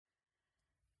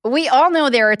We all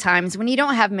know there are times when you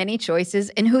don't have many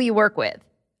choices in who you work with,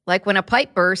 like when a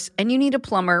pipe bursts and you need a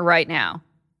plumber right now.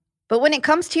 But when it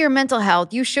comes to your mental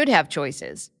health, you should have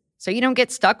choices, so you don't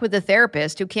get stuck with a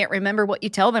therapist who can't remember what you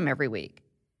tell them every week.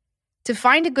 To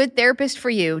find a good therapist for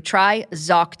you, try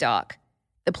ZocDoc,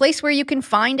 the place where you can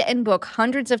find and book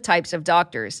hundreds of types of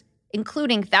doctors,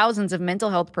 including thousands of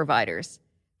mental health providers.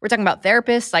 We're talking about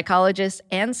therapists, psychologists,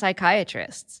 and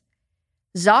psychiatrists.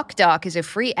 ZocDoc is a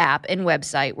free app and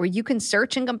website where you can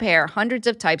search and compare hundreds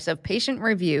of types of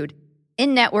patient-reviewed,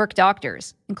 in-network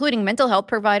doctors, including mental health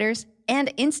providers,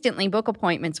 and instantly book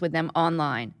appointments with them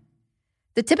online.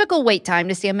 The typical wait time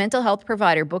to see a mental health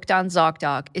provider booked on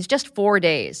ZocDoc is just 4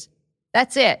 days.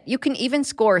 That's it. You can even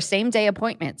score same-day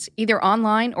appointments, either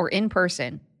online or in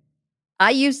person.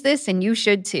 I use this and you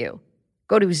should too.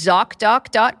 Go to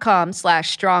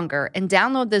ZocDoc.com/stronger and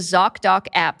download the ZocDoc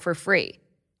app for free.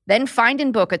 Then find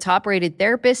and book a top-rated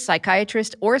therapist,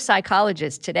 psychiatrist, or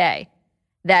psychologist today.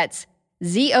 That's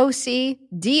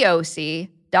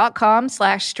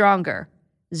ZocDoc.com/stronger.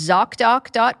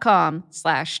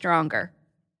 ZocDoc.com/stronger.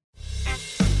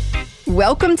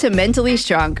 Welcome to Mentally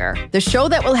Stronger, the show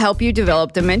that will help you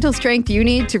develop the mental strength you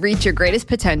need to reach your greatest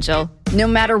potential, no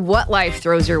matter what life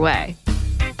throws your way.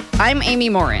 I'm Amy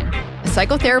Morin, a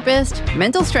psychotherapist,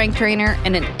 mental strength trainer,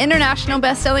 and an international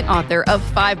best-selling author of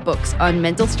 5 books on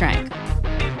mental strength.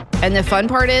 And the fun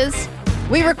part is,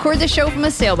 we record the show from a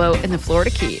sailboat in the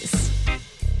Florida Keys.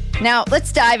 Now,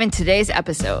 let's dive into today's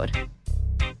episode.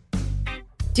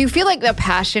 Do you feel like the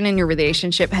passion in your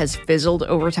relationship has fizzled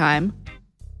over time?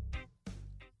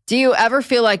 Do you ever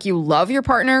feel like you love your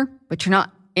partner, but you're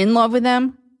not in love with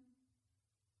them?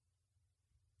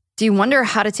 Do you wonder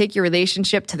how to take your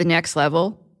relationship to the next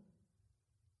level?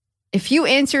 If you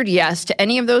answered yes to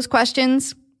any of those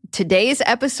questions, today's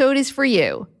episode is for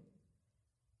you.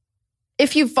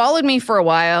 If you've followed me for a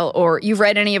while or you've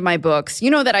read any of my books,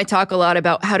 you know that I talk a lot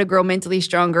about how to grow mentally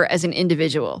stronger as an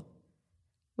individual.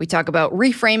 We talk about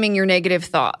reframing your negative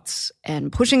thoughts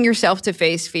and pushing yourself to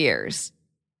face fears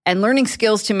and learning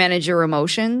skills to manage your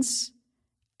emotions.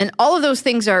 And all of those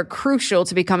things are crucial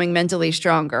to becoming mentally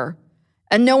stronger.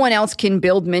 And no one else can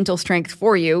build mental strength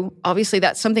for you. Obviously,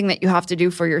 that's something that you have to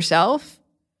do for yourself.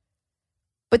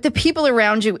 But the people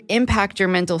around you impact your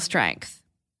mental strength,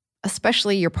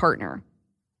 especially your partner.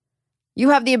 You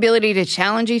have the ability to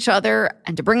challenge each other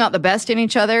and to bring out the best in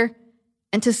each other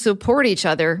and to support each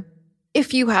other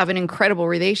if you have an incredible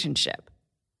relationship.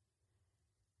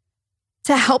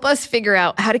 To help us figure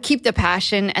out how to keep the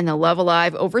passion and the love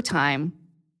alive over time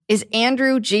is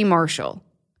Andrew G. Marshall.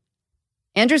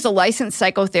 Andrew's a licensed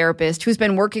psychotherapist who's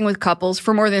been working with couples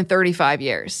for more than 35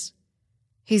 years.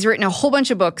 He's written a whole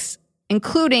bunch of books,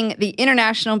 including the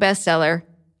international bestseller,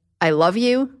 I Love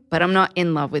You, But I'm Not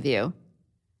in Love with You.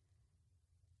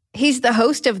 He's the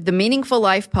host of the Meaningful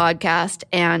Life podcast,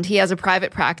 and he has a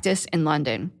private practice in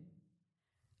London.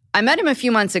 I met him a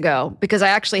few months ago because I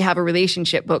actually have a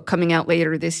relationship book coming out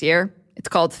later this year. It's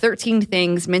called 13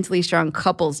 Things Mentally Strong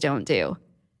Couples Don't Do.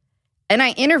 And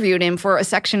I interviewed him for a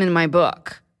section in my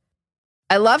book.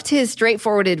 I loved his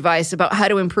straightforward advice about how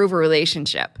to improve a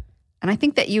relationship, and I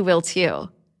think that you will too.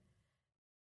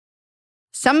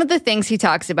 Some of the things he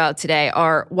talks about today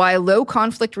are why low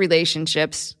conflict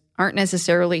relationships aren't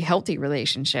necessarily healthy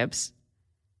relationships,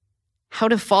 how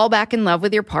to fall back in love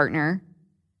with your partner,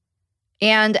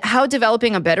 and how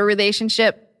developing a better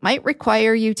relationship might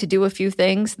require you to do a few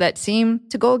things that seem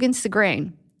to go against the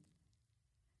grain.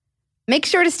 Make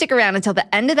sure to stick around until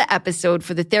the end of the episode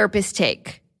for the Therapist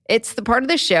Take. It's the part of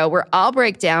the show where I'll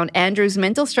break down Andrew's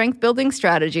mental strength building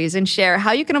strategies and share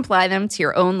how you can apply them to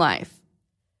your own life.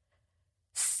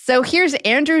 So here's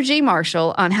Andrew G.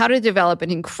 Marshall on how to develop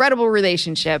an incredible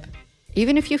relationship,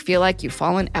 even if you feel like you've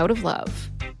fallen out of love.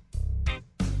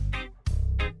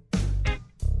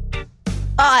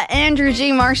 Andrew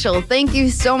G. Marshall, thank you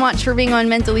so much for being on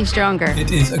Mentally Stronger.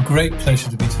 It is a great pleasure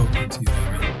to be talking to you,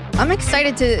 Amy. I'm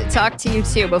excited to talk to you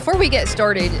too. Before we get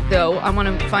started, though, I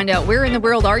want to find out, where in the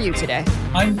world are you today?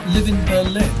 I live in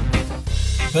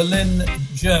Berlin,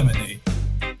 Germany.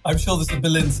 I'm sure there's a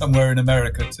Berlin somewhere in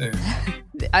America too.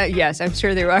 Yes, I'm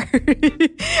sure there are.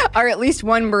 Or at least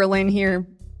one Berlin here.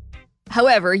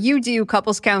 However, you do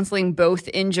couples counseling both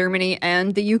in Germany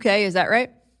and the UK, is that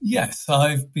right? Yes,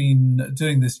 I've been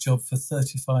doing this job for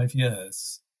 35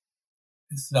 years.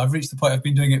 I've reached the point I've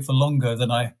been doing it for longer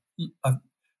than I've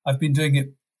been doing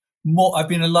it more. I've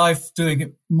been alive doing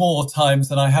it more times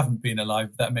than I haven't been alive,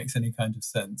 if that makes any kind of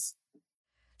sense.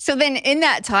 So then in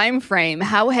that time frame,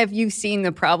 how have you seen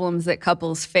the problems that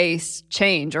couples face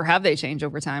change, or have they changed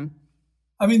over time?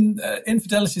 I mean,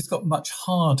 infidelity's got much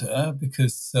harder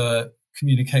because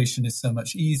communication is so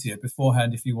much easier.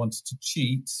 Beforehand, if you wanted to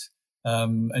cheat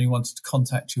and you wanted to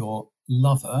contact your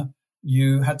lover,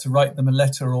 you had to write them a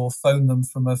letter or phone them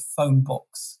from a phone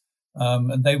box.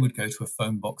 And they would go to a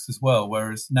phone box as well.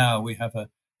 Whereas now we have a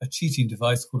cheating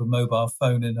device called a mobile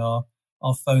phone in our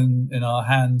phone in our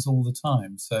hands all the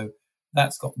time. So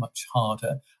that's got much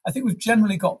harder. I think we've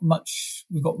generally got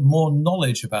more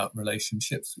knowledge about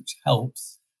relationships, which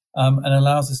helps and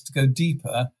allows us to go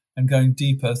deeper, and going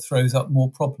deeper throws up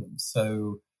more problems.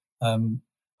 So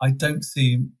I don't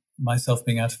see myself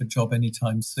being out of a job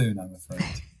anytime soon, I'm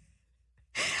afraid.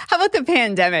 How about the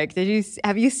pandemic?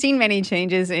 Have you seen many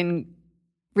changes in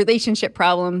relationship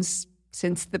problems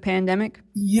since the pandemic?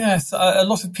 Yes, a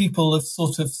lot of people have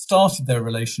sort of started their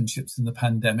relationships in the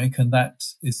pandemic, and that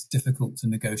is difficult to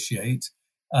negotiate.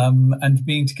 And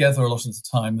being together a lot of the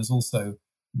time has also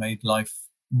made life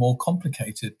more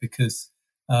complicated because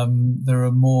there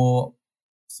are more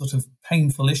sort of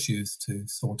painful issues to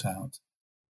sort out.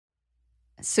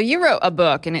 So you wrote a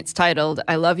book and it's titled,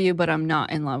 I Love You, But I'm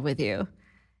Not in Love with You.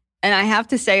 And I have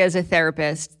to say, as a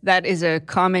therapist, that is a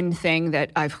common thing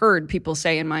that I've heard people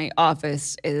say in my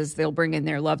office is they'll bring in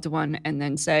their loved one and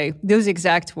then say those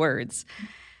exact words.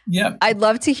 Yeah. I'd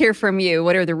love to hear from you.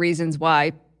 What are the reasons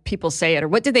why people say it? Or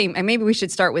what do they, and maybe we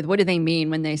should start with, what do they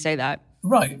mean when they say that?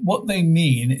 Right. What they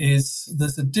mean is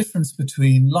there's a difference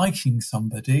between liking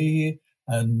somebody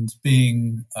and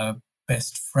being a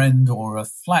best friend or a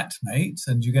flatmate,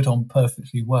 and you get on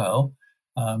perfectly well,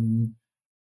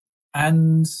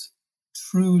 and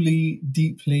truly,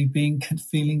 deeply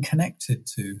feeling connected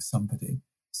to somebody.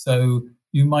 So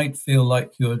you might feel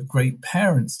like you're great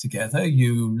parents together.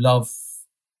 You love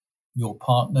your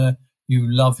partner, you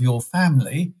love your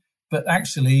family, but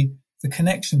actually the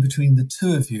connection between the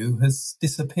two of you has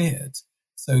disappeared.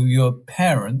 So you're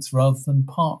parents rather than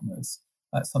partners.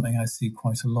 That's something I see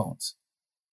quite a lot.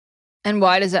 And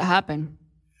why does it happen?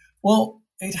 Well,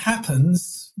 it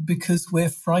happens because we're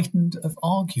frightened of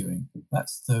arguing.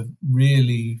 That's the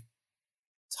really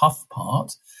tough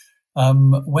part.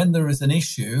 When there is an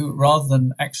issue, rather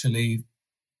than actually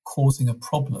causing a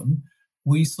problem,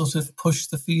 we sort of push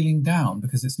the feeling down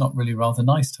because it's not really rather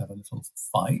nice to have a little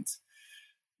fight.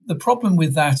 The problem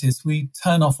with that is we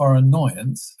turn off our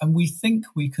annoyance and we think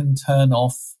we can turn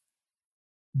off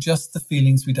just the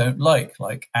feelings we don't like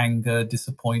anger,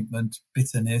 disappointment,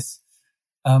 bitterness.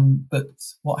 But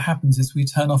what happens is we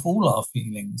turn off all our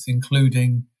feelings,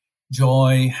 including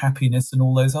joy, happiness, and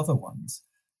all those other ones.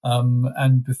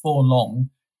 And before long,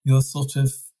 you're sort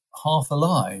of half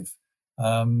alive,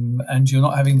 and you're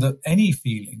not having any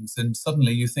feelings. And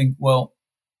suddenly you think, well,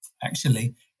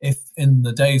 actually, if in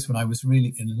the days when I was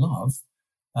really in love,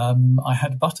 I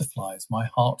had butterflies, my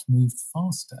heart moved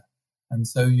faster. And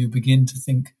so you begin to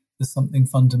think there's something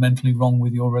fundamentally wrong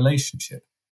with your relationship.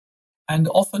 And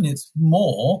often it's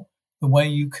more the way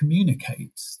you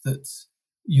communicate, that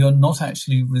you're not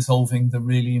actually resolving the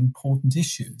really important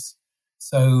issues.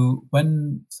 So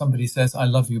when somebody says, I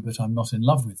love you, but I'm not in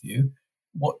love with you,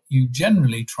 what you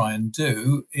generally try and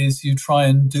do is you try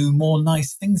and do more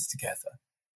nice things together.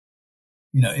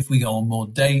 You know, if we go on more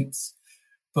dates,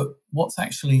 but what's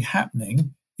actually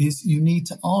happening is you need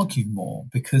to argue more,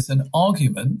 because an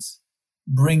argument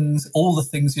brings all the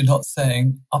things you're not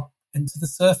saying up into the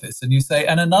surface, and you say,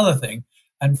 and another thing,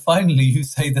 and finally you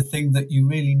say the thing that you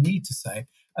really need to say,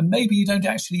 and maybe you don't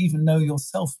actually even know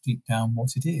yourself deep down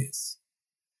what it is.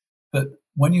 But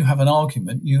when you have an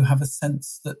argument, you have a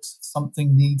sense that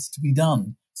something needs to be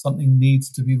done, something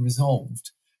needs to be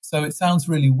resolved. So it sounds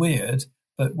really weird,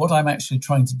 but what I'm actually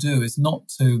trying to do is not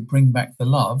to bring back the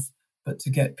love, but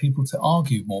to get people to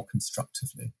argue more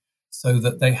constructively so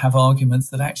that they have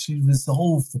arguments that actually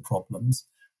resolve the problems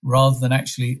rather than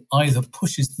actually either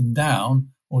pushes them down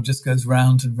or just goes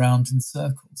round and round in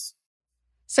circles.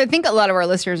 So I think a lot of our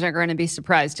listeners are going to be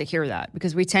surprised to hear that,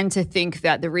 because we tend to think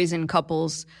that the reason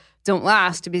couples don't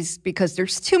last is because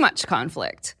there's too much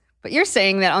conflict. But you're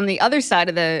saying that on the other side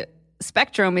of the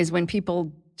spectrum is when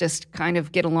people just kind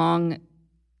of get along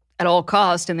at all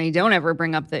cost and they don't ever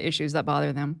bring up the issues that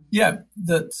bother them. Yeah,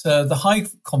 that the high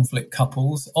conflict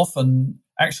couples often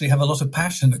actually have a lot of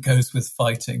passion that goes with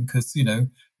fighting, because, you know,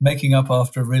 making up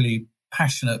after a really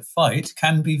passionate fight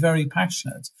can be very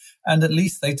passionate. And at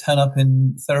least they turn up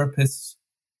in therapists'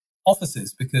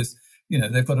 offices because, you know,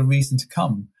 they've got a reason to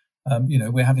come. You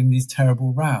know, we're having these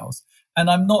terrible rows. And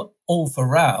I'm not all for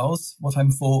rows. What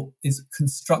I'm for is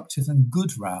constructive and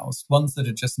good rows, ones that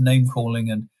are just name calling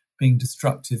and being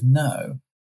destructive, no.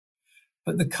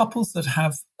 But the couples that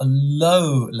have a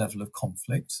low level of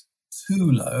conflict,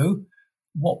 too low,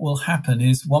 what will happen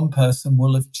is one person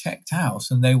will have checked out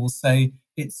and they will say,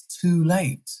 it's too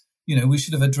late. We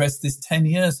should have addressed this 10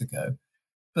 years ago.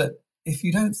 But if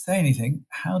you don't say anything,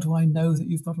 how do I know that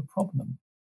you've got a problem?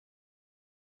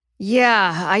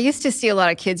 Yeah, I used to see a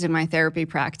lot of kids in my therapy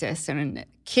practice, and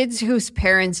kids whose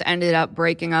parents ended up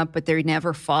breaking up, but they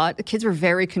never fought. The kids were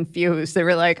very confused. They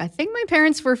were like, I think my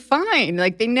parents were fine.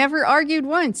 Like, they never argued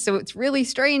once. So it's really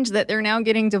strange that they're now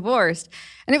getting divorced.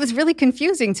 And it was really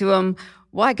confusing to them.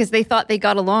 Why? Because they thought they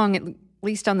got along, at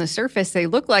least on the surface. They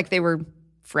looked like they were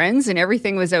friends and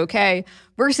everything was okay,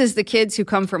 versus the kids who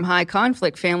come from high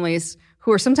conflict families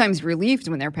who are sometimes relieved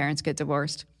when their parents get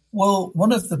divorced. Well,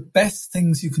 one of the best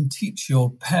things you can teach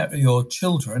your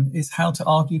children is how to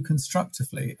argue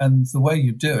constructively. And the way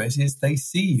you do it is they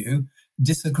see you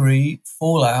disagree,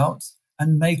 fall out,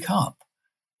 and make up.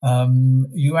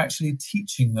 You're actually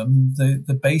teaching them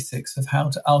the basics of how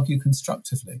to argue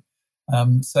constructively.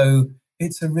 So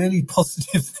it's a really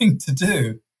positive thing to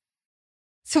do.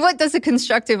 So what does a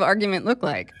constructive argument look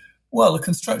like? Well, a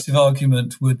constructive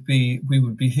argument would be, we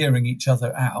would be hearing each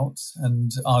other out,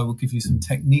 and I will give you some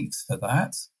techniques for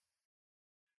that.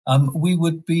 We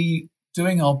would be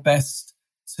doing our best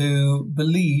to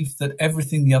believe that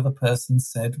everything the other person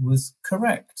said was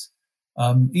correct.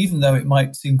 Even though it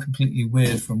might seem completely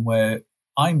weird from where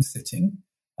I'm sitting,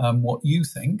 what you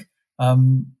think,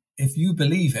 if you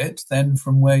believe it, then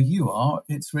from where you are,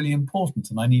 it's really important,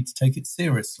 and I need to take it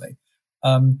seriously.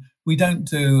 We don't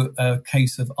do a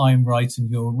case of I'm right and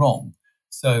you're wrong.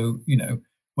 So,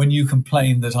 when you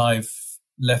complain that I've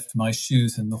left my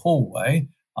shoes in the hallway,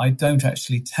 I don't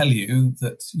actually tell you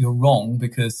that you're wrong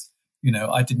because,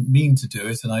 I didn't mean to do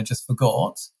it and I just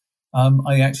forgot.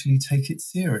 I actually take it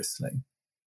seriously.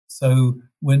 So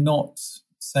we're not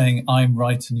saying I'm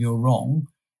right and you're wrong,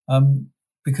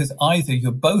 because either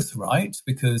you're both right,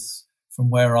 because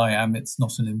from where I am, it's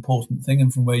not an important thing.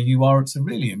 And from where you are, it's a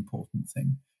really important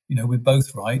thing. We're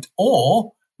both right,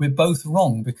 or we're both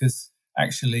wrong, because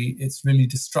actually it's really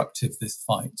destructive, this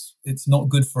fight. It's not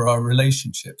good for our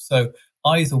relationship. So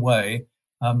either way,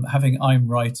 having I'm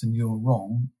right and you're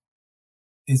wrong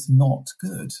is not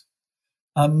good.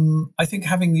 I think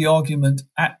having the argument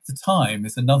at the time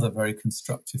is another very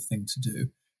constructive thing to do.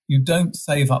 You don't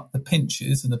save up the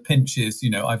pinches, and the pinch is,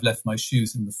 I've left my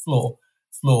shoes in the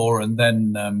floor, and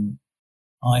then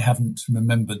I haven't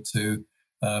remembered to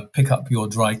pick up your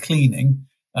dry cleaning.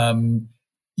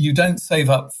 You don't save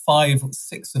up 5 or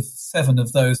 6 or 7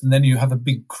 of those, and then you have a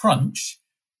big crunch.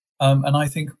 And I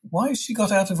think, why has she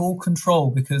got out of all control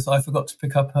because I forgot to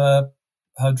pick up her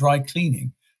dry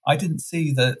cleaning? I didn't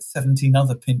see the 17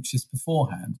 other pinches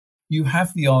beforehand. You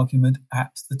have the argument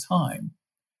at the time.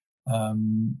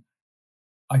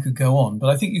 I could go on, but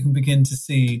I think you can begin to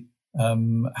see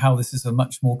how this is a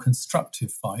much more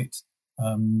constructive fight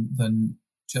than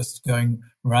just going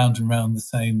round and round the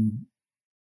same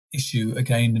issue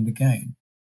again and again.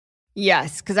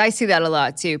 Yes, because I see that a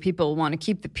lot too. People want to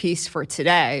keep the peace for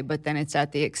today, but then it's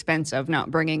at the expense of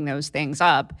not bringing those things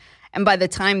up. And by the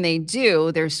time they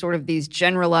do, there's sort of these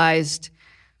generalized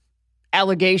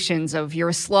allegations of you're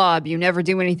a slob, you never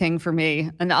do anything for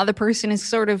me. And the other person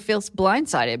feels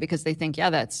blindsided because they think, yeah,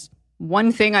 that's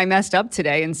one thing I messed up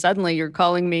today, and suddenly you're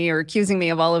calling me or accusing me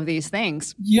of all of these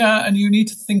things. Yeah, and you need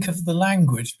to think of the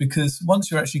language, because once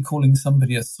you're actually calling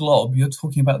somebody a slob, you're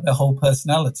talking about their whole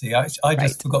personality. I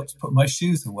just forgot to put my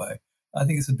shoes away. I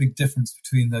think it's a big difference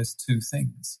between those two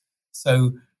things.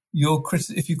 So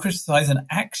if you criticize an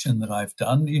action that I've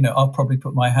done, I'll probably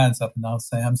put my hands up and I'll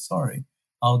say, I'm sorry.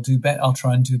 I'll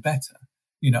try and do better.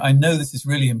 I know this is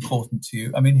really important to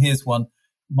you. I mean, here's one.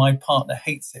 My partner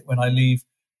hates it when I leave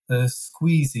the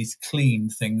squeezies clean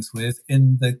things with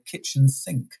in the kitchen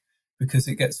sink, because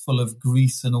it gets full of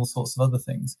grease and all sorts of other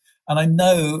things. And I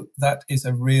know that is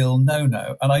a real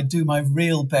no-no. And I do my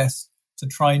real best to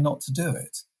try not to do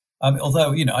it.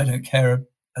 Although, I don't care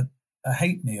a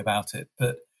hate me about it,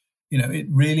 but, it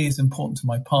really is important to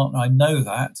my partner. I know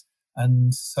that.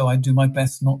 And so I do my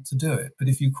best not to do it. But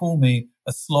if you call me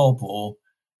a slob or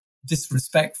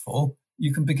disrespectful,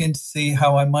 you can begin to see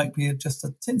how I might be just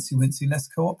a tinsy-wincy less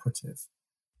cooperative.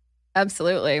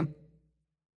 Absolutely.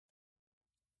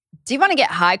 Do you want to get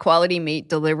high-quality meat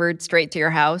delivered straight to your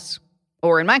house?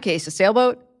 Or in my case, a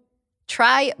sailboat?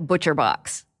 Try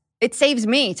ButcherBox. It saves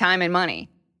me time and money.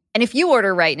 And if you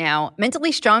order right now,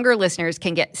 Mentally Stronger listeners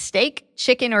can get steak,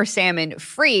 chicken, or salmon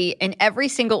free in every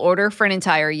single order for an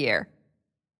entire year.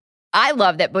 I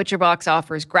love that ButcherBox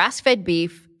offers grass-fed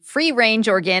beef, free-range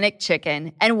organic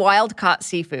chicken, and wild-caught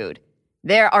seafood.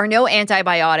 There are no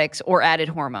antibiotics or added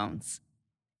hormones.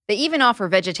 They even offer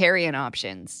vegetarian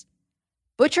options.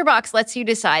 ButcherBox lets you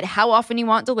decide how often you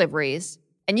want deliveries,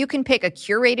 and you can pick a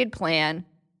curated plan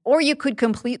or you could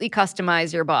completely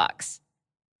customize your box.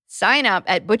 Sign up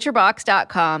at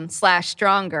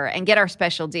butcherbox.com/stronger and get our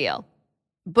special deal.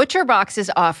 ButcherBox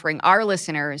is offering our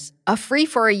listeners a free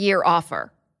for a year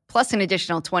offer, plus an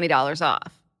additional $20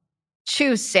 off.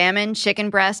 Choose salmon, chicken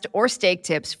breast, or steak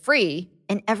tips free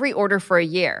in every order for a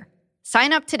year.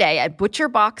 Sign up today at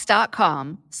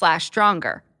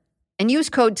butcherbox.com/stronger and use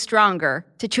code STRONGER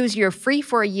to choose your free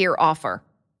for a year offer.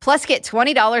 Plus, get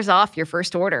 $20 off your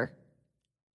first order.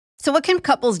 So what can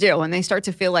couples do when they start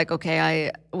to feel like,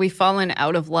 okay, we've fallen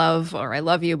out of love, or I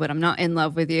love you, but I'm not in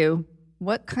love with you?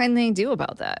 What can they do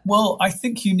about that? Well, I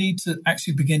think you need to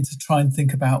actually begin to try and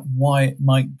think about why it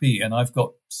might be. And I've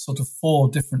got sort of 4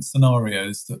 different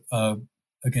scenarios that are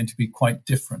going to be quite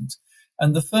different.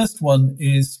 And the first one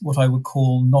is what I would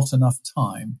call not enough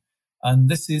time. And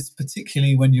this is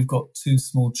particularly when you've got 2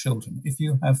 small children. If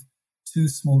you have 2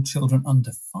 small children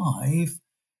under 5,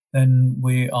 then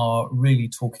we are really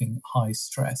talking high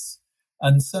stress.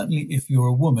 And certainly if you're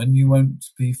a woman, you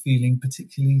won't be feeling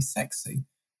particularly sexy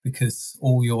because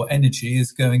all your energy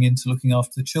is going into looking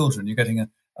after the children. You're getting a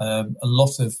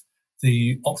lot of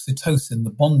the oxytocin,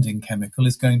 the bonding chemical,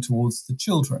 is going towards the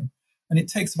children. And it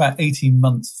takes about 18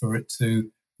 months for it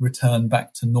to return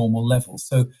back to normal levels.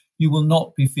 So you will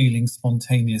not be feeling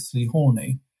spontaneously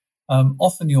horny.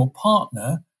 Often your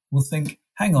partner will think,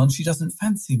 hang on, she doesn't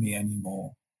fancy me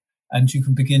anymore. And you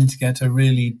can begin to get a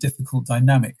really difficult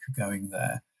dynamic going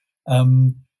there.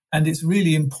 And it's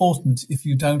really important, if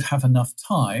you don't have enough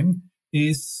time,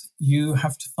 is you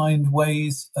have to find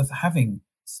ways of having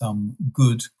some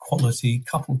good quality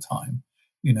couple time.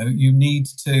 You know, you need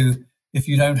to, if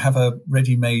you don't have a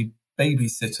ready-made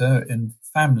babysitter in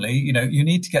family, you know, you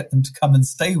need to get them to come and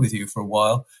stay with you for a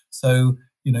while. So,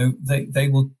 you know, they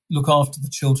will look after the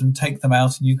children, take them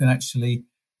out, and you can actually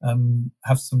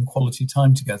have some quality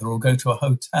time together, or go to a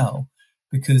hotel.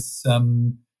 Because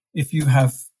if you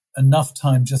have enough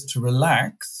time just to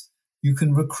relax, you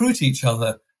can recruit each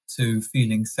other to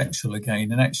feeling sexual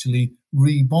again and actually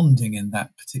rebonding in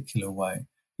that particular way.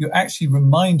 You're actually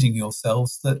reminding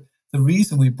yourselves that the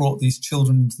reason we brought these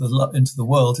children into the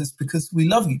world is because we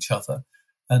love each other,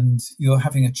 and you're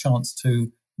having a chance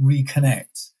to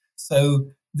reconnect.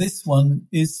 So this one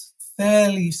is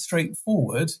fairly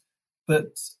straightforward,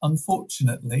 but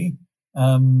unfortunately,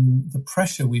 the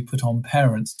pressure we put on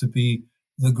parents to be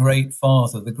the great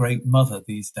father, the great mother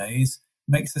these days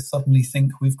makes us suddenly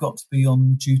think we've got to be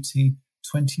on duty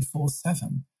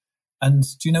 24/7. And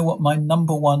do you know what my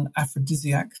number one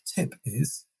aphrodisiac tip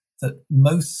is that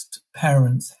most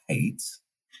parents hate?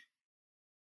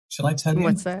 Shall I tell you?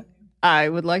 What's that? I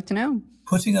would like to know.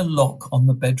 Putting a lock on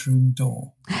the bedroom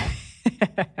door.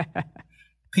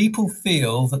 People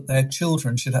feel that their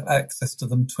children should have access to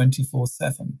them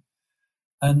 24/7.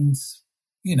 And,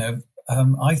 you know,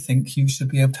 I think you should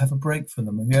be able to have a break from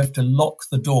them. And you have to lock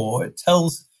the door. It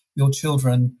tells your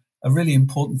children a really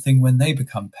important thing when they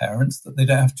become parents, that they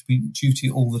don't have to be duty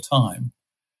all the time.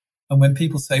 And when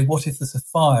people say, what if there's a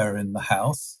fire in the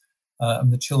house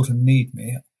and the children need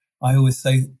me? I always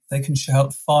say they can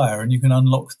shout fire and you can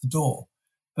unlock the door.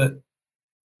 But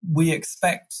we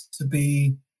expect to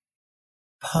be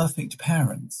perfect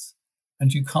parents,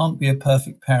 and you can't be a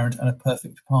perfect parent and a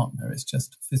perfect partner. It's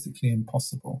just physically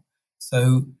impossible.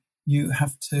 So you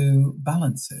have to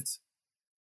balance it.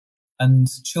 And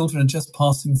children are just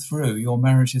passing through. Your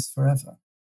marriage is forever.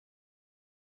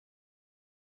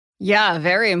 Yeah,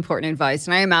 very important advice.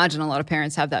 And I imagine a lot of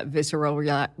parents have that visceral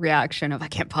reaction of, I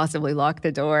can't possibly lock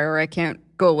the door, or I can't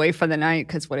go away for the night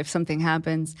because what if something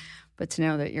happens? But to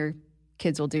know that your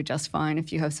kids will do just fine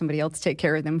if you have somebody else take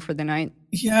care of them for the night.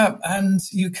 Yeah, and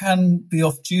you can be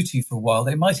off duty for a while.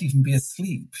 They might even be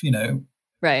asleep, you know.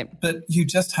 Right. But you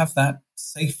just have that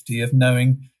safety of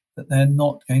knowing that they're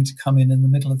not going to come in the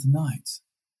middle of the night.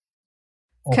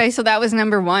 Okay, so that was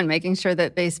number one, making sure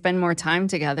that they spend more time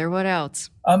together. What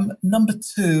else? Number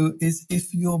two is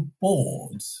if you're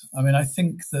bored. I mean, I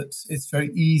think that it's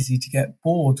very easy to get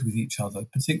bored with each other,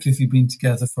 particularly if you've been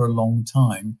together for a long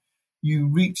time. You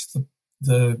reach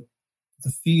the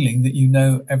feeling that you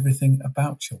know everything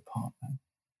about your partner.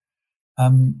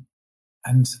 And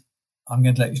I'm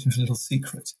going to let you into a little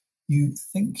secret. You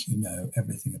think you know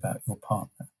everything about your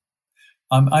partner.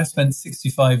 I've spent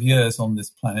 65 years on this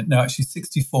planet. No, actually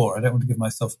 64. I don't want to give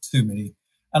myself too many.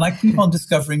 And I keep on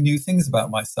discovering new things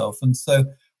about myself. And so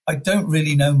I don't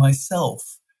really know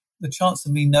myself. The chance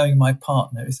of me knowing my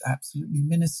partner is absolutely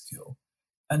minuscule.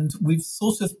 And we've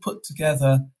sort of put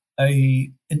together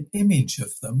an image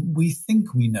of them. We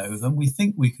think we know them. We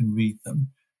think we can read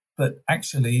them. But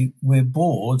actually, we're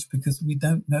bored because we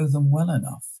don't know them well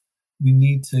enough. We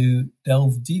need to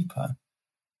delve deeper.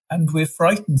 And we're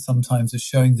frightened sometimes of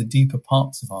showing the deeper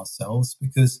parts of ourselves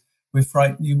because we're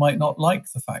frightened you might not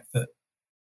like the fact that,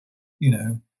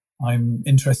 I'm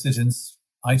interested in,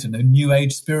 new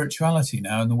age spirituality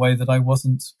now in the way that I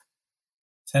wasn't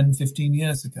 10, 15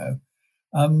 years ago.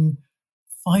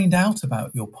 Find out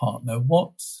about your partner.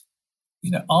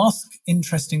 Ask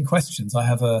interesting questions. I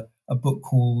have a book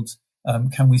called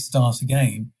Can We Start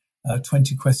Again?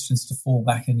 20 Questions to Fall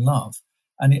Back in Love.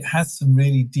 And it has some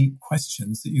really deep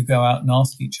questions that you go out and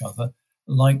ask each other,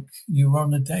 like you're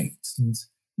on a date. And,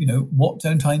 what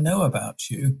don't I know about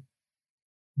you?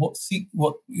 What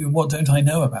don't I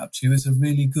know about you is a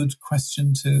really good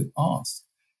question to ask.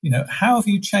 How have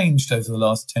you changed over the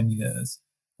last 10 years?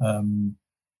 To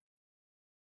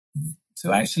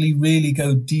actually really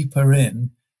go deeper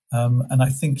in. And I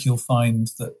think you'll find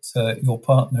that your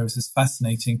partner is as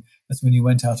fascinating as when you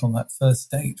went out on that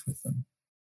first date with them.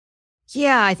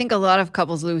 Yeah, I think a lot of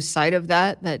couples lose sight of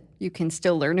that you can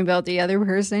still learn about the other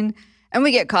person. And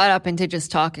we get caught up into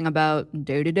just talking about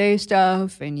day-to-day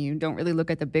stuff, and you don't really look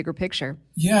at the bigger picture.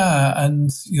 Yeah, and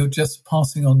you're just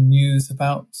passing on news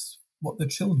about what the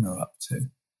children are up to.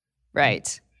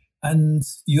 Right. And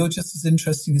you're just as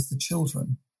interesting as the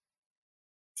children.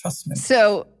 Trust me.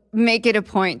 So make it a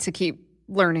point to keep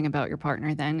learning about your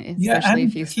partner then, especially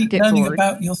if you keep get learning bored.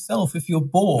 about yourself. If you're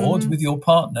bored with your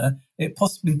partner, it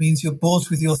possibly means you're bored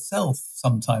with yourself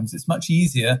sometimes. It's much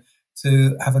easier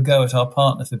to have a go at our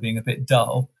partner for being a bit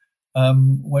dull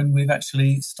when we've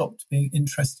actually stopped being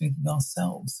interested in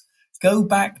ourselves. Go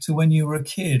back to when you were a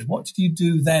kid. What did you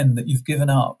do then that you've given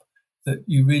up that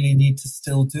you really need to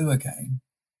still do again?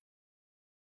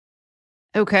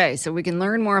 Okay, so we can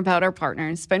learn more about our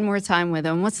partners, spend more time with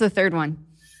them. What's the third one?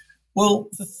 Well,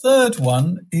 the third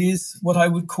one is what I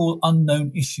would call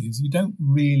unknown issues. You don't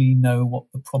really know what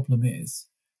the problem is.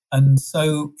 And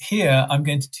so here I'm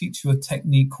going to teach you a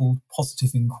technique called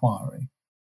positive inquiry.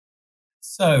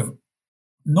 So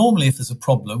normally if there's a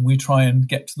problem, we try and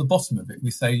get to the bottom of it.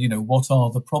 We say, what are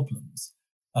the problems?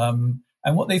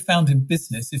 And what they found in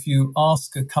business, if you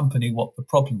ask a company what the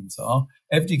problems are,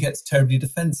 everybody gets terribly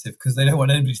defensive because they don't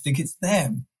want anybody to think it's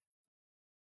them.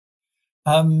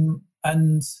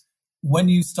 And when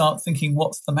you start thinking,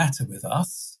 what's the matter with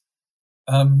us?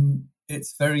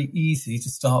 It's very easy to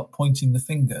start pointing the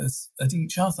fingers at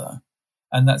each other.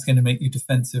 And that's going to make you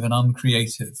defensive and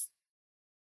uncreative.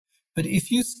 But if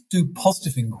you do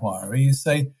positive inquiry, you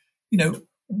say,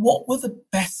 what were the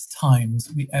best times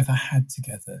we ever had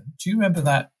together? Do you remember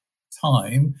that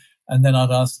time? And then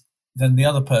I'd ask, then the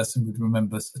other person would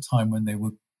remember a time when they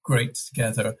were great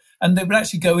together. And they would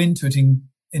actually go into it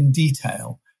in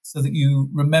detail so that you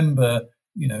remember,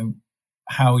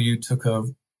 how you took a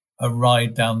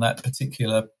ride down that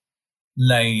particular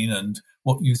lane and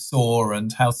what you saw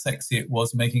and how sexy it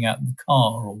was making out in the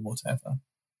car or whatever.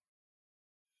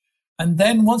 And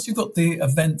then once you've got the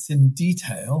events in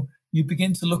detail, you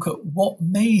begin to look at what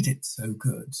made it so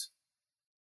good.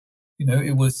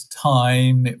 It was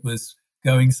time, it was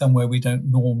going somewhere we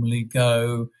don't normally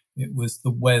go, it was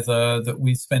the weather, that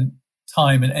we spent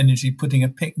time and energy putting a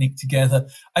picnic together.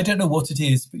 I don't know what it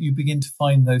is, but you begin to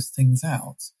find those things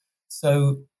out.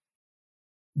 So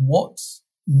what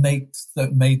made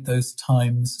those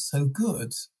times so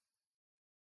good?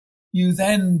 You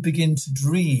then begin to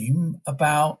dream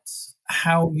about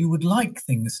how you would like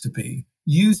things to be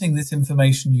using this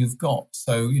information you've got.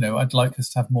 So, I'd like us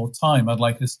to have more time. I'd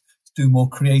like us to do more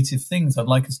creative things. I'd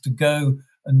like us to go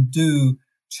and do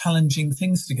challenging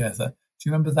things together. Do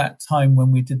you remember that time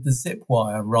when we did the zip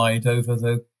wire ride over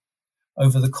the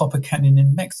Copper Canyon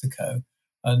in Mexico?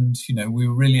 And, we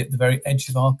were really at the very edge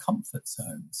of our comfort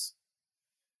zones.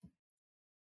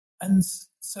 And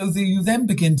so you then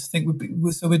begin to think,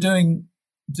 so we've done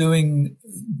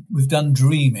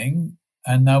dreaming,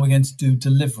 and now we're going to do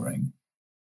delivering.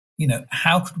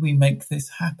 How could we make this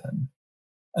happen?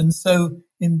 And so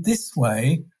in this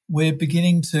way, we're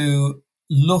beginning to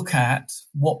look at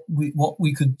what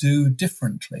we could do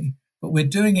differently, but we're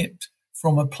doing it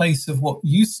from a place of what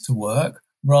used to work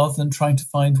rather than trying to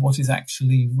find what is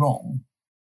actually wrong.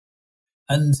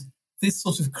 And this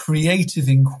sort of creative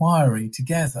inquiry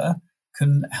together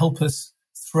can help us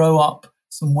throw up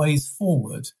some ways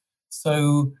forward.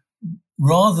 So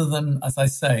rather than, as I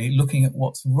say, looking at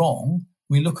what's wrong,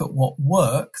 we look at what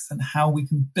works and how we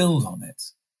can build on it.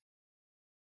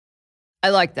 I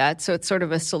like that. So it's sort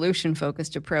of a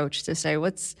solution-focused approach to say,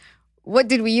 what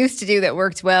did we used to do that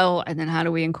worked well, and then how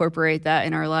do we incorporate that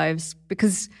in our lives?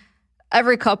 Because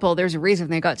every couple, there's a reason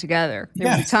they got together. There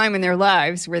was a time in their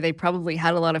lives where they probably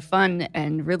had a lot of fun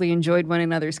and really enjoyed one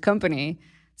another's company.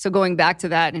 So going back to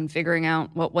that and figuring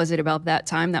out what was it about that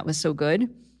time that was so good,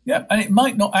 Yeah, and it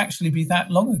might not actually be that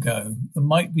long ago. There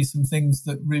might be some things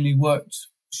that really worked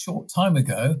a short time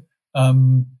ago,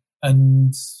 and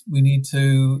we need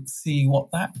to see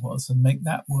what that was and make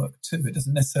that work too. It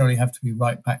doesn't necessarily have to be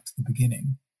right back to the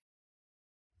beginning.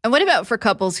 And what about for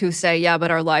couples who say, yeah, but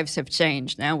our lives have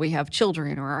changed. Now we have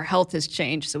children or our health has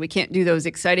changed, so we can't do those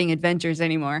exciting adventures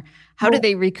anymore. How do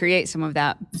they recreate some of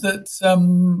that? That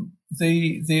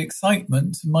the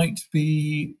excitement might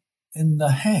be in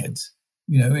the head.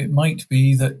 It might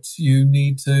be that you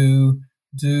need to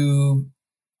do,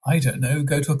 I don't know,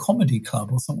 go to a comedy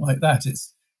club or something like that.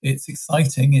 It's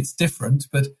exciting, it's different,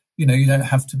 but, you don't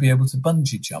have to be able to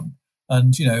bungee jump.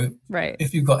 And, right.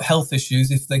 If you've got health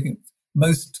issues,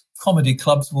 most comedy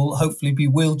clubs will hopefully be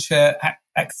wheelchair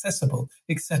accessible,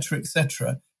 etc.,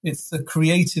 etc. It's the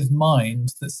creative mind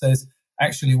that says,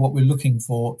 actually, what we're looking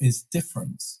for is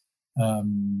difference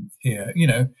here.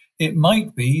 It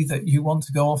might be that you want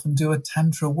to go off and do a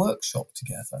Tantra workshop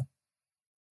together.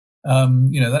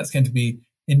 That's going to be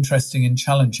interesting and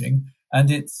challenging.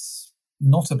 And it's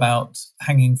not about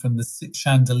hanging from the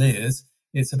chandeliers.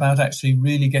 It's about actually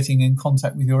really getting in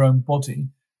contact with your own body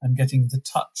and getting the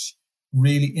touch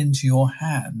really into your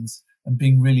hands and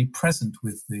being really present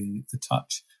with the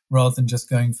touch rather than just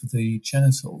going for the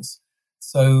genitals.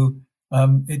 So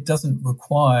it doesn't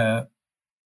require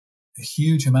a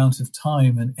huge amount of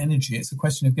time and energy. It's a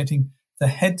question of getting the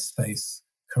headspace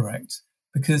correct,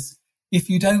 because if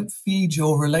you don't feed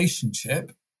your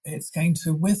relationship, it's going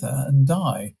to wither and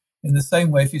die. In the same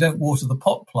way, if you don't water the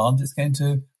pot plant, it's going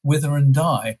to wither and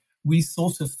die. We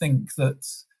sort of think that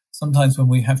sometimes when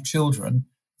we have children,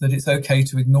 that it's okay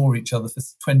to ignore each other for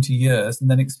 20 years and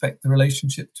then expect the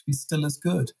relationship to be still as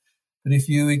good. But if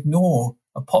you ignore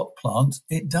a pot plant,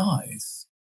 it dies.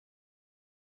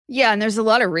 Yeah, and there's a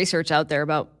lot of research out there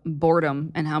about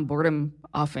boredom and how boredom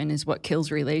often is what kills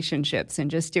relationships,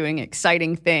 and just doing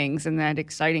exciting things. And that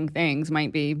exciting things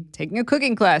might be taking a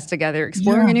cooking class together,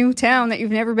 exploring a new town that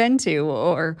you've never been to,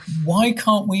 or... Why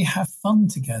can't we have fun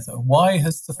together? Why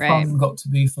has the fun got to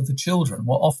be for the children?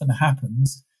 What often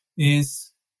happens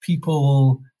is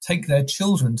people take their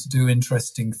children to do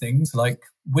interesting things like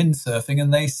windsurfing,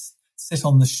 and they sit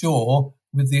on the shore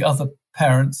with the other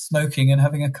parents smoking and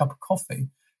having a cup of coffee.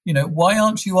 Why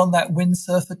aren't you on that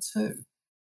windsurfer too?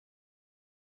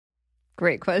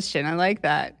 Great question. I like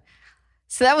that.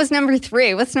 So that was number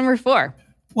 3. What's number 4?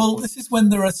 Well, this is when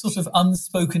there are sort of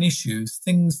unspoken issues,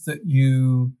 things that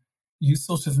you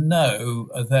sort of know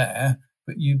are there,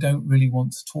 but you don't really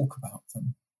want to talk about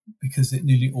them, because it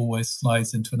nearly always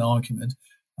slides into an argument.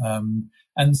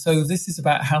 And so this is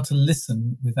about how to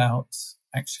listen without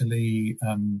actually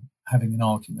having an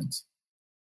argument.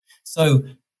 So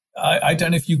I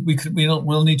don't know if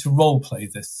we'll need to role play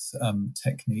this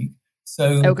technique.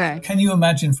 So Can you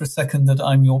imagine for a second that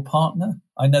I'm your partner?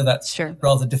 I know that's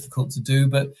rather difficult to do,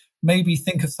 but maybe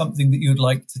think of something that you'd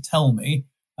like to tell me,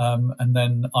 and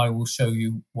then I will show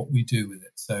you what we do with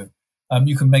it. So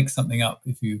you can make something up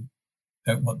if you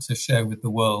don't want to share with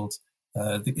the world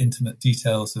the intimate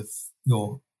details of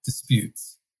your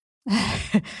disputes.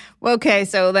 Okay,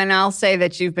 so then I'll say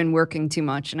that you've been working too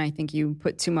much, and I think you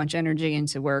put too much energy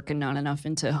into work and not enough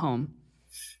into home.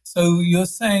 So you're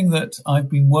saying that I've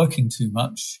been working too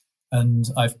much and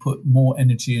I've put more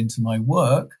energy into my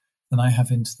work than I have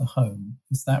into the home.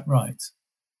 Is that right?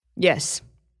 Yes.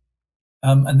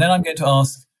 And then I'm going to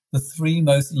ask the 3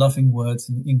 most loving words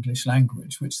in the English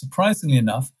language, which surprisingly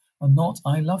enough are not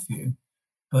 "I love you,"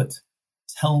 but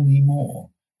 "tell me more."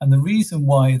 And the reason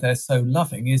why they're so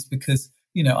loving is because,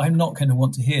 I'm not going to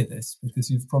want to hear this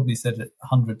because you've probably said it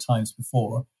 100 times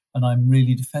before, and I'm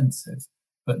really defensive.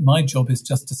 But my job is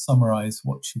just to summarize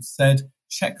what you've said,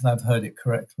 check that I've heard it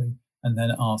correctly, and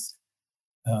then ask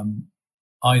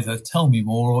either "tell me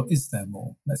more" or "is there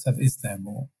more?" Let's have "is there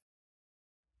more?"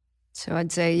 So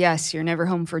I'd say, yes, you're never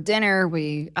home for dinner.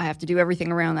 I have to do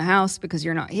everything around the house because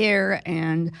you're not here.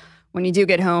 And when you do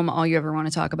get home, all you ever want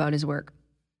to talk about is work.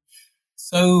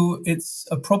 So it's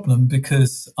a problem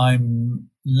because I'm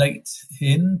late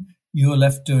in, you're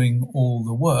left doing all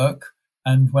the work.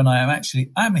 And when I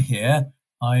am here,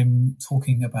 I'm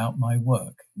talking about my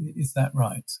work. Is that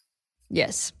right?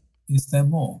 Yes. Is there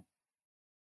more?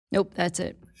 Nope, that's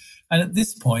it. And at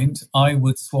this point, I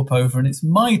would swap over and it's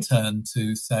my turn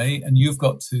to say, and you've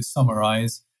got to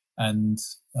summarize and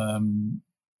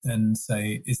then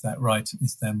say, is that right?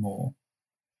 Is there more?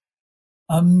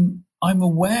 I'm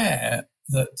aware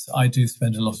that I do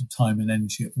spend a lot of time and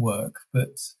energy at work,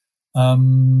 but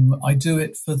I do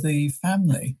it for the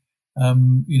family.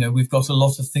 We've got a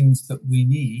lot of things that we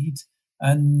need,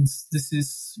 and this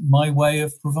is my way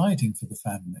of providing for the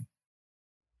family.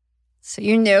 So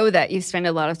you know that you spend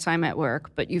a lot of time at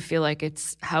work, but you feel like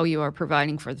it's how you are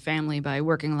providing for the family by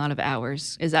working a lot of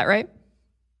hours. Is that right?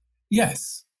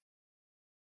 Yes.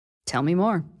 Tell me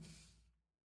more.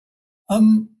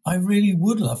 I really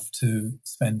would love to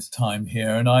spend time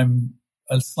here, and I'm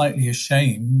slightly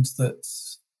ashamed that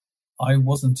I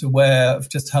wasn't aware of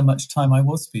just how much time I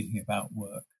was speaking about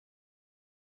work.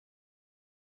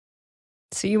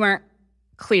 So you weren't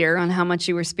clear on how much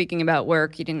you were speaking about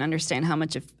work. You didn't understand how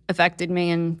much it affected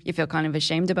me, and you feel kind of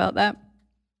ashamed about that?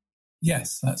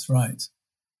 Yes, that's right.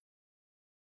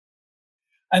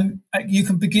 And you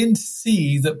can begin to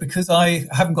see that because I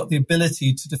haven't got the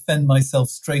ability to defend myself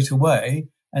straight away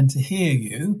and to hear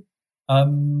you,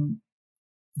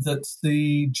 that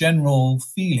the general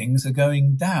feelings are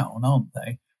going down, aren't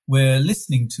they? We're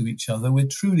listening to each other. We're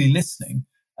truly listening.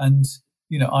 And,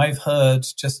 I've heard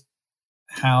just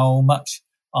how much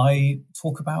I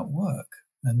talk about work,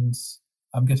 and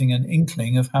I'm getting an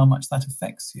inkling of how much that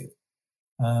affects you.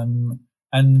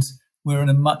 And we're in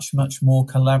a much, much more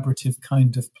collaborative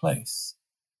kind of place.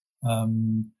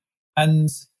 We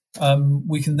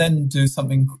can then do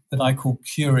something that I call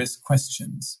curious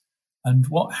questions. And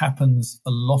what happens a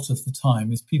lot of the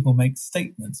time is people make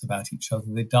statements about each other.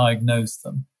 They diagnose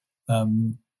them.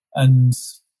 And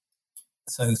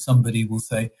so somebody will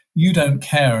say, you don't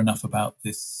care enough about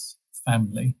this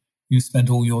family. You spend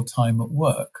all your time at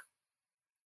work.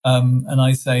 And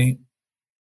I say,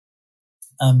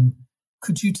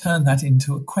 could you turn that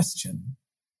into a question?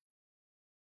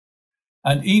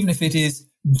 And even if it is,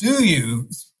 do you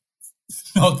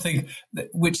not think,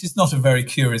 which is not a very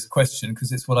curious question,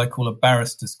 because it's what I call a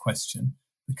barrister's question,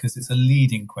 because it's a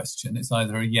leading question. It's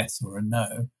either a yes or a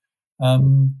no.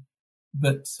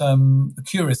 But a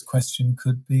curious question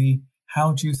could be,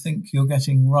 how do you think you're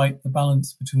getting right the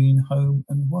balance between home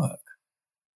and work?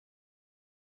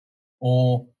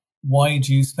 Or why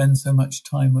do you spend so much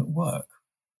time at work?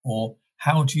 Or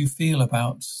how do you feel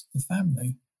about the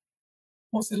family?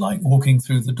 What's it like walking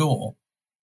through the door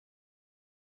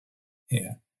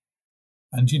here?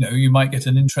 And, you might get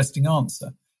an interesting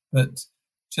answer, but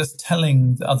just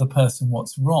telling the other person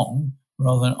what's wrong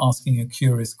rather than asking a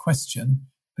curious question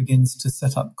begins to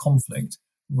set up conflict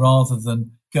rather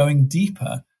than going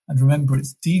deeper. And remember,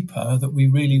 it's deeper that we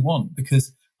really want,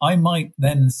 because I might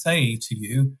then say to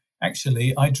you,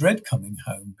 actually, I dread coming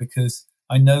home because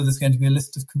I know there's going to be a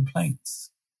list of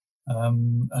complaints.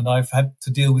 And I've had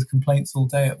to deal with complaints all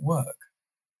day at work.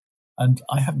 And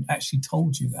I haven't actually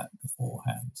told you that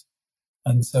beforehand.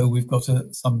 And so we've got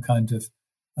some kind of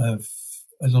a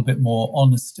little bit more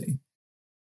honesty.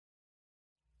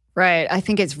 Right. I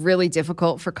think it's really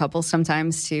difficult for couples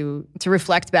sometimes to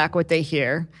reflect back what they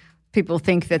hear. People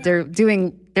think that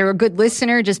they're a good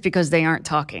listener just because they aren't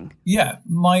talking. Yeah.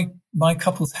 My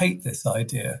couples hate this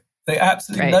idea. They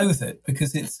absolutely loathe it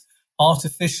because it's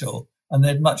artificial, and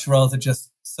they'd much rather just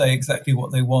say exactly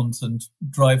what they want and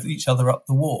drive each other up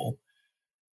the wall.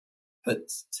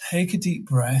 But take a deep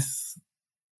breath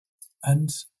and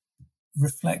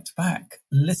reflect back.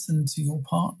 Listen to your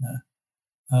partner,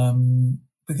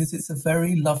 because it's a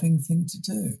very loving thing to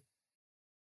do.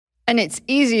 And it's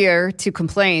easier to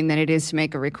complain than it is to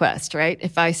make a request, right?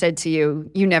 If I said to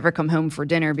you, you never come home for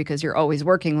dinner because you're always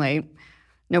working late,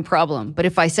 no problem. But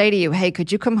if I say to you, hey, could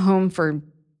you come home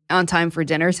on time for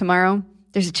dinner tomorrow?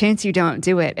 There's a chance you don't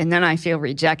do it. And then I feel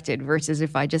rejected versus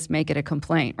if I just make it a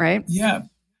complaint, right? Yeah.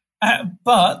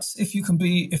 But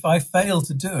if I fail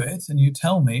to do it and you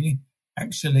tell me,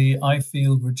 actually, I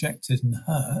feel rejected and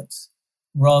hurt,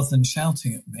 rather than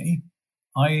shouting at me,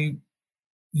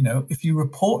 if you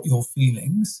report your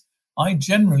feelings, I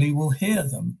generally will hear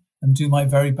them and do my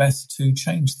very best to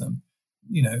change them.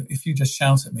 If you just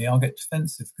shout at me, I'll get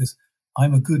defensive because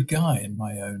I'm a good guy in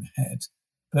my own head.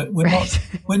 But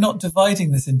we're not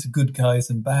dividing this into good guys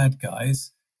and bad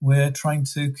guys. We're trying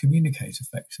to communicate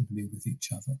effectively with each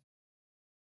other.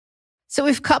 So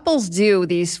if couples do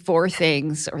these 4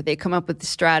 things, or they come up with the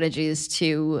strategies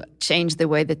to change the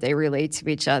way that they relate to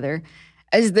each other,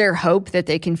 is there hope that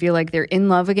they can feel like they're in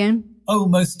love again? Oh,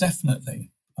 most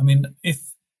definitely. I mean, if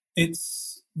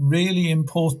it's really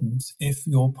important, if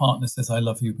your partner says, I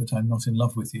love you, but I'm not in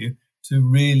love with you, to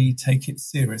really take it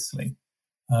seriously.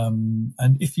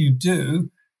 And if you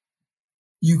do,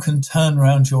 you can turn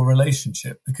around your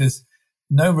relationship, because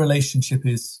no relationship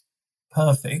is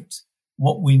perfect.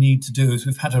 What we need to do is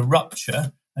we've had a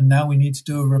rupture and now we need to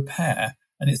do a repair.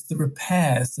 And it's the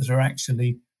repairs that are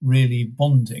actually really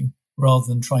bonding, rather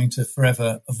than trying to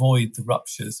forever avoid the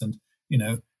ruptures and,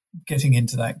 getting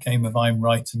into that game of I'm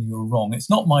right and you're wrong. It's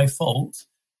not my fault.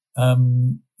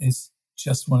 It's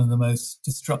just one of the most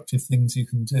destructive things you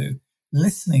can do.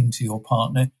 listening to your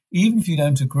partner, even if you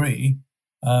don't agree,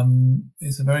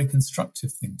 is a very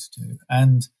constructive thing to do.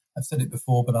 And I've said it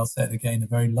before, but I'll say it again, a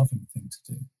very loving thing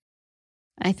to do.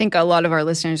 I think a lot of our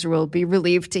listeners will be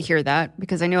relieved to hear that,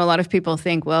 because I know a lot of people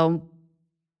think, well,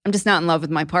 I'm just not in love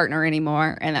with my partner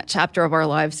anymore, and that chapter of our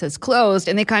lives has closed,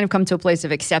 and they kind of come to a place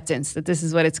of acceptance that this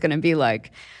is what it's going to be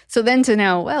like. So then to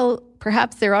know, well,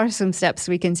 perhaps there are some steps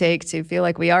we can take to feel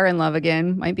like we are in love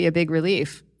again might be a big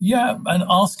relief. Yeah, and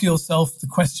ask yourself the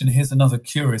question. Here's another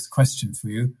curious question for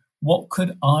you. What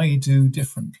could I do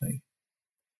differently?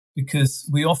 Because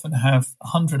we often have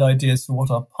 100 ideas for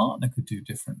what our partner could do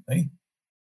differently.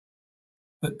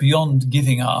 But beyond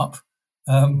giving up,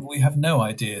 we have no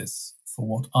ideas for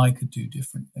what I could do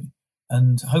differently.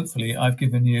 And hopefully I've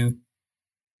given you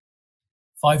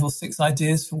 5 or 6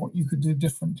 ideas for what you could do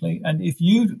differently. And if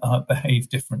you behave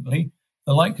differently,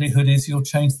 the likelihood is you'll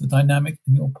change the dynamic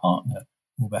and your partner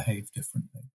will behave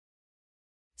differently.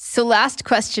 So last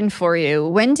question for you.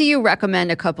 When do you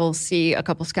recommend a couple see a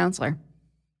couples counselor?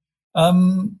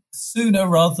 Sooner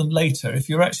rather than later. If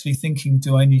you're actually thinking,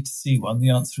 do I need to see one? The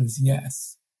answer is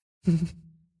yes.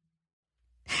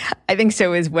 I think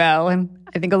so as well. And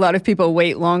I think a lot of people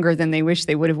wait longer than they wish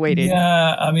they would have waited.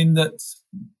 Yeah, I mean, that's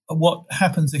what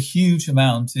happens a huge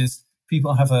amount is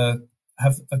people have a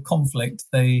conflict.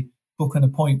 They book an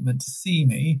appointment to see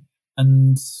me,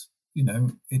 and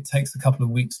it takes a couple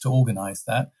of weeks to organize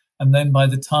that. And then by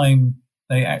the time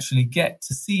they actually get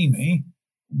to see me,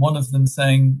 one of them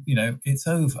saying, it's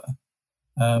over.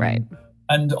 Right.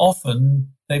 And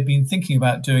often they've been thinking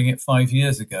about doing it 5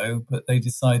 years ago, but they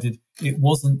decided it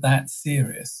wasn't that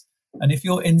serious. And if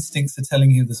your instincts are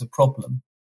telling you there's a problem,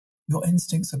 your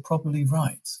instincts are probably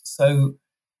right. So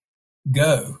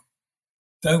go.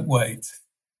 Don't wait.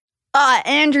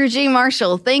 Andrew G.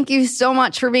 Marshall, thank you so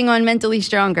much for being on Mentally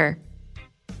Stronger.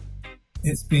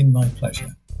 It's been my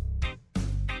pleasure.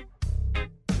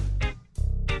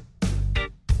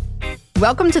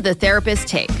 Welcome to The Therapist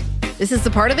Take. This is the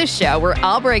part of the show where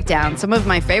I'll break down some of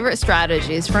my favorite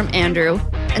strategies from Andrew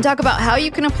and talk about how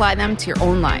you can apply them to your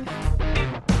own life.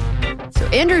 So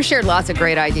Andrew shared lots of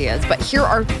great ideas, but here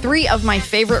are 3 of my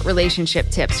favorite relationship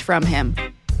tips from him.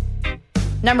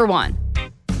 Number 1,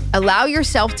 allow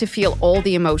yourself to feel all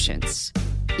the emotions,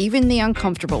 even the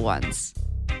uncomfortable ones.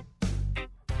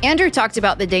 Andrew talked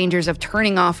about the dangers of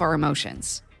turning off our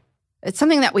emotions. It's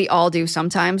something that we all do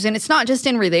sometimes, and it's not just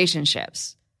in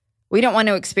relationships. We don't want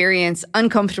to experience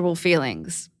uncomfortable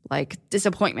feelings like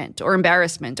disappointment or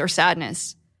embarrassment or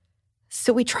sadness.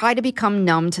 So we try to become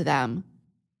numb to them.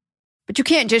 But you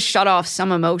can't just shut off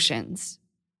some emotions.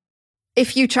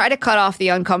 If you try to cut off the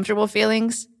uncomfortable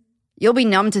feelings, you'll be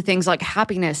numb to things like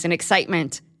happiness and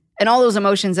excitement and all those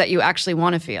emotions that you actually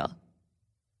want to feel.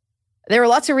 There are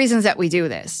lots of reasons that we do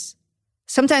this.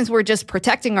 Sometimes we're just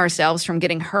protecting ourselves from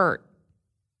getting hurt.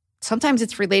 Sometimes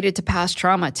it's related to past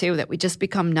trauma, too, that we just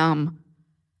become numb.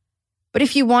 But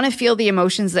if you want to feel the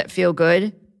emotions that feel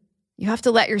good, you have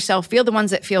to let yourself feel the ones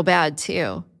that feel bad,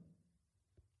 too.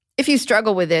 If you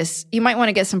struggle with this, you might want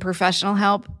to get some professional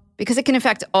help because it can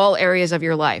affect all areas of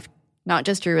your life, not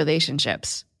just your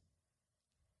relationships.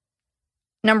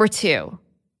 Number 2,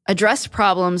 address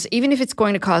problems even if it's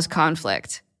going to cause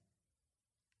conflict.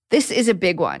 This is a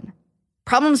big one.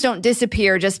 Problems don't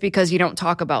disappear just because you don't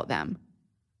talk about them.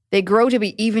 They grow to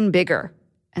be even bigger,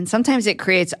 and sometimes it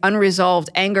creates unresolved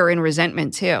anger and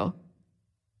resentment too.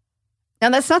 Now,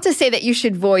 that's not to say that you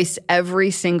should voice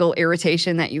every single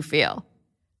irritation that you feel.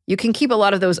 You can keep a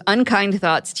lot of those unkind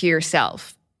thoughts to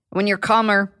yourself. When you're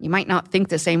calmer, you might not think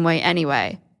the same way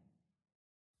anyway.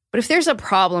 But if there's a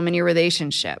problem in your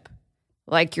relationship,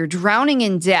 like you're drowning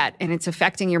in debt and it's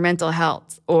affecting your mental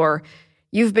health, or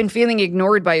you've been feeling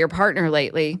ignored by your partner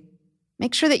lately,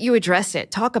 make sure that you address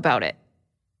it, talk about it.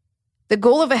 The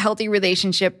goal of a healthy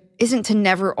relationship isn't to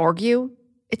never argue.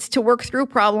 It's to work through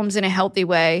problems in a healthy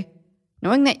way,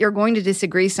 knowing that you're going to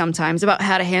disagree sometimes about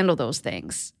how to handle those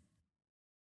things.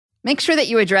 Make sure that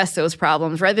you address those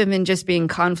problems rather than just being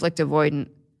conflict avoidant.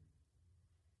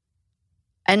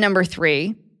 And number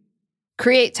 3,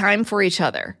 create time for each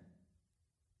other.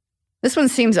 This one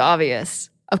seems obvious.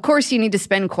 Of course, you need to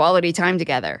spend quality time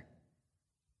together.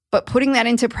 But putting that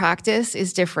into practice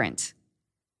is different.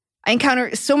 I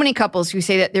encounter so many couples who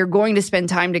say that they're going to spend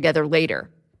time together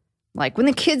later, like when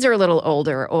the kids are a little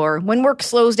older or when work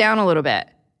slows down a little bit.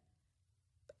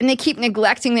 And they keep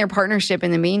neglecting their partnership in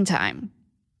the meantime.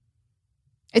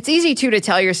 It's easy, too, to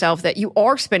tell yourself that you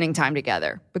are spending time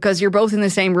together because you're both in the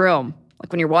same room,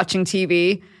 like when you're watching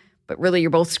TV, but really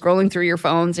you're both scrolling through your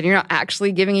phones and you're not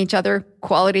actually giving each other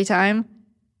quality time.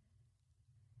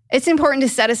 It's important to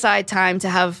set aside time to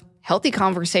have healthy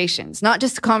conversations, not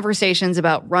just conversations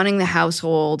about running the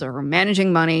household or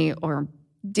managing money or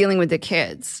dealing with the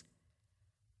kids.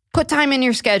 Put time in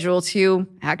your schedule to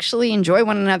actually enjoy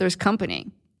one another's company.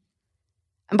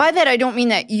 And by that, I don't mean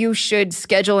that you should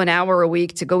schedule an hour a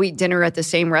week to go eat dinner at the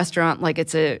same restaurant like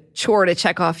it's a chore to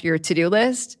check off your to-do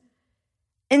list.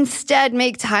 Instead,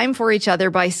 make time for each other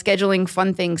by scheduling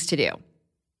fun things to do.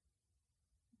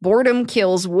 Boredom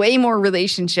kills way more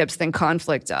relationships than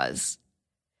conflict does.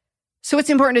 So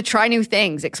it's important to try new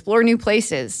things, explore new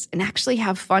places, and actually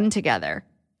have fun together.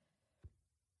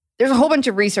 There's a whole bunch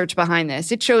of research behind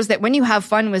this. It shows that when you have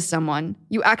fun with someone,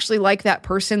 you actually like that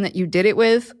person that you did it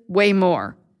with way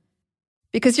more.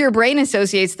 Because your brain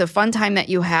associates the fun time that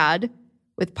you had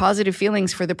with positive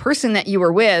feelings for the person that you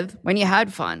were with when you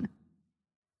had fun.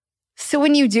 So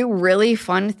when you do really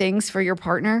fun things for your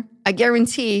partner, I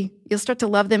guarantee you'll start to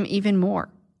love them even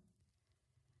more.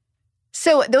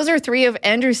 So those are 3 of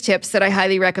Andrew's tips that I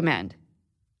highly recommend.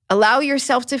 Allow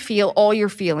yourself to feel all your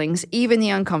feelings, even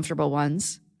the uncomfortable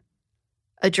ones.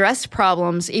 Address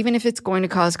problems, even if it's going to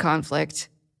cause conflict.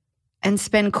 And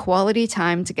spend quality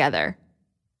time together.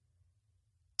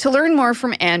 To learn more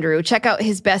from Andrew, check out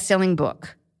his best-selling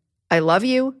book, I Love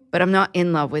You, But I'm Not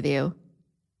in Love with You.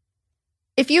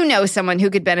 If you know someone who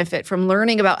could benefit from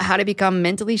learning about how to become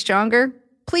mentally stronger,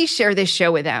 please share this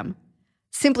show with them.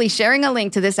 Simply sharing a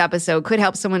link to this episode could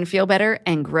help someone feel better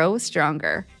and grow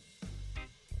stronger.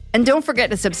 And don't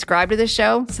forget to subscribe to the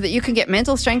show so that you can get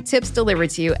mental strength tips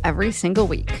delivered to you every single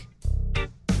week. Do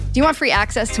you want free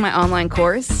access to my online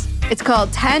course? It's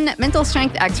called 10 Mental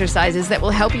Strength Exercises that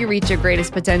will help you reach your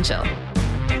greatest potential.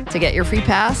 To get your free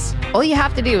pass, all you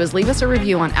have to do is leave us a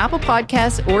review on Apple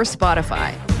Podcasts or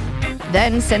Spotify.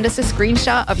 Then send us a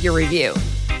screenshot of your review.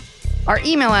 Our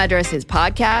email address is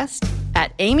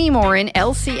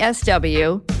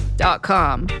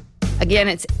podcast@amymorinlcsw.com. Again,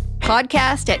 it's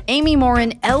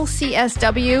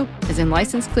podcast@amymorinlcsw, as in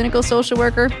licensed clinical social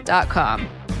worker.com.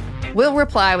 We'll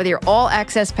reply with your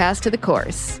all-access pass to the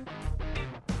course.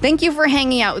 Thank you for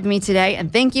hanging out with me today,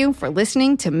 and thank you for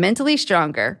listening to Mentally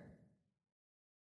Stronger.